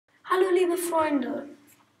Hallo liebe Freunde,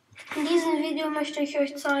 in diesem Video möchte ich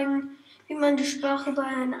euch zeigen, wie man die Sprache bei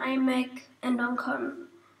einem iMac ändern kann.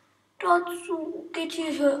 Dazu geht ihr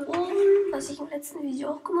hier oben, was ich im letzten Video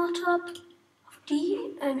auch gemacht habe, auf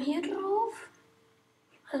hier drauf,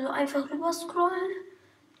 also einfach rüber scrollen,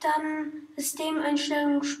 dann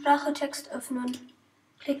Systemeinstellungen, Sprache, Text öffnen,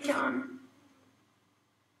 klickt ihr an.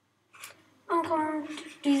 Dann kommt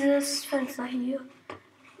dieses Fenster hier.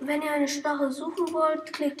 Wenn ihr eine Sprache suchen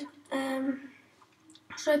wollt,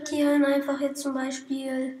 schreibt hier hin einfach jetzt zum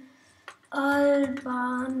Beispiel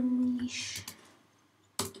Albanisch.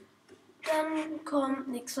 Dann kommt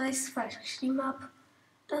nichts, weil ich es falsch geschrieben habe.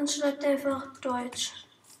 Dann schreibt ihr einfach Deutsch.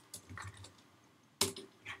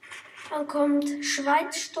 Dann kommt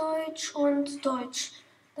Schweizdeutsch und Deutsch.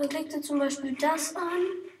 Dann klickt ihr zum Beispiel das an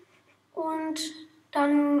und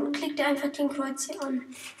dann klickt ihr einfach den Kreuz hier an.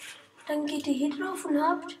 Dann geht ihr hier drauf und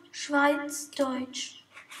habt Schweizdeutsch.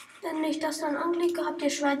 Wenn ich das dann anklicke, habt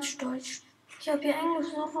ihr Schweizdeutsch. Ich habe hier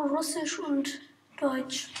Englisch, Russisch und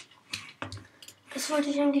Deutsch. Das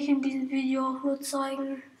wollte ich eigentlich in diesem Video auch nur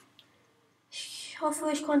zeigen. Ich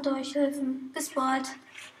hoffe, ich konnte euch helfen. Bis bald.